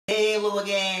Hello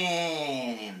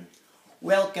again!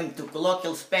 Welcome to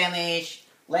Colloquial Spanish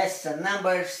lesson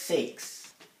number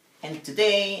 6. And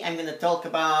today I'm going to talk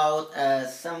about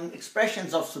some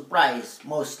expressions of surprise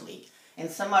mostly, and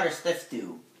some other stuff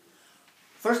too.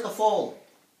 First of all,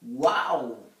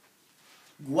 wow!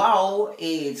 Wow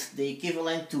is the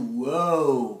equivalent to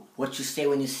whoa. What you say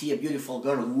when you see a beautiful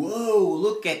girl. Whoa,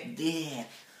 look at that.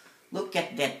 Look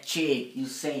at that chick. You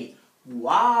say,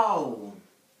 wow.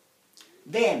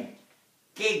 Then,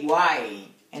 que guay.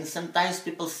 And sometimes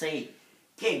people say,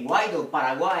 que guay do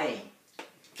Paraguay.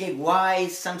 Que guay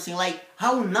is something like,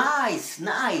 how nice,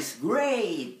 nice,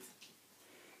 great.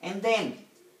 And then,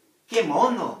 que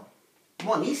mono,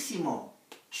 monísimo,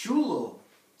 chulo,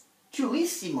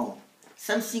 chulísimo.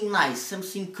 Something nice,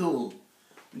 something cool.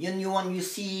 When you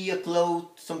see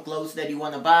some clothes that you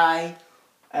want to buy,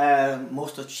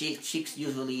 most of chicks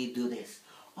usually do this.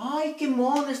 Ay, qué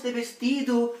mono este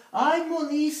vestido. Ay,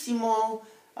 monísimo.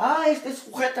 Ay, este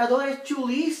sujetador es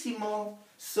chulísimo.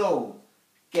 So,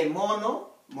 que mono,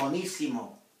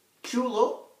 monísimo.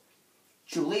 Chulo,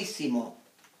 chulísimo.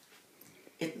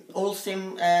 All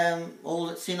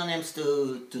synonyms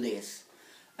to this.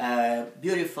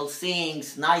 Beautiful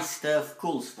things, nice stuff,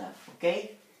 cool stuff,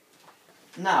 okay?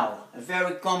 Now, a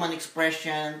very common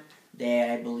expression that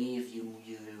I believe you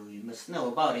must know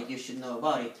about it, you should know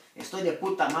about it. Estoy de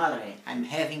puta madre, I'm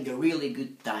having a really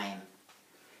good time.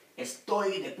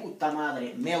 Estoy de puta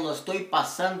madre, me lo estoy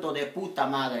pasando de puta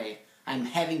madre, I'm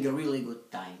having a really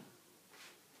good time.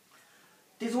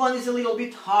 This one is a little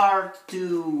bit hard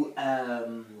to...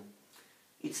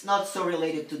 it's not so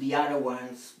related to the other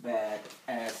ones, but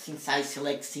since I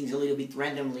select things a little bit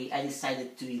randomly, I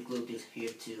decided to include this here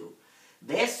too.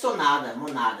 De eso nada,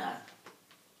 monada.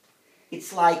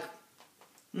 It's like,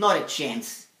 not a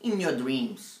chance, in your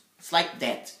dreams. It's like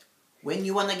that. When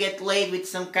you want to get laid with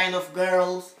some kind of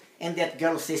girls, and that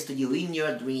girl says to you, in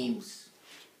your dreams,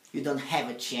 you don't have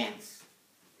a chance.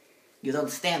 You don't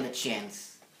stand a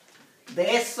chance. De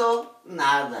eso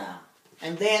nada.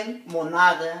 And then,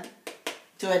 monada,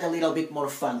 to add a little bit more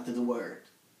fun to the word.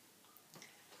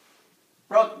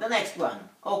 The next one.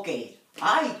 Okay.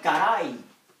 Ay, caray.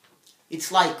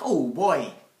 It's like, oh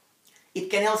boy. It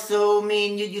can also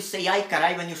mean you say ay,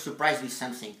 caray when you're surprised with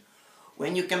something.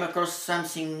 When you come across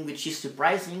something which is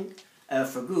surprising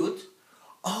for good.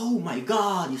 Oh my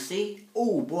God, you see?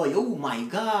 Oh boy, oh my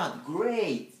God,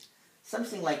 great.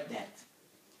 Something like that.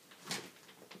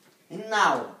 And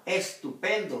now,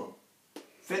 estupendo,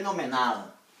 fenomenal.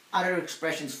 Other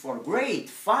expressions for great,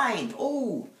 fine,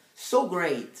 oh, so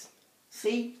great.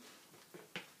 See?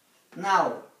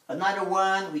 Now, another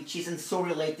one which isn't so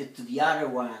related to the other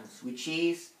ones, which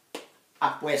is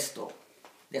apuesto.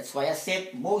 That's why I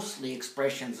said mostly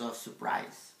expressions of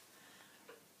surprise.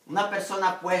 Una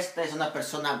persona apuesta es una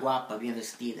persona guapa, bien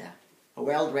vestida. A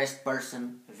well-dressed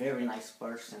person, a very nice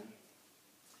person.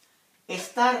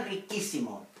 Está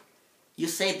riquísimo. You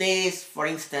say this, for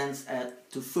instance,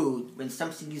 to food. When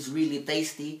something is really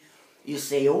tasty, you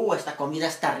say, oh, esta comida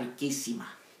está riquísima.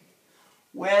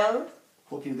 Well,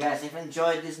 hope you guys have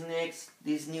enjoyed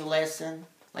this new lesson,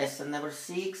 lesson number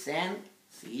 6, and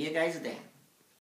see you guys then.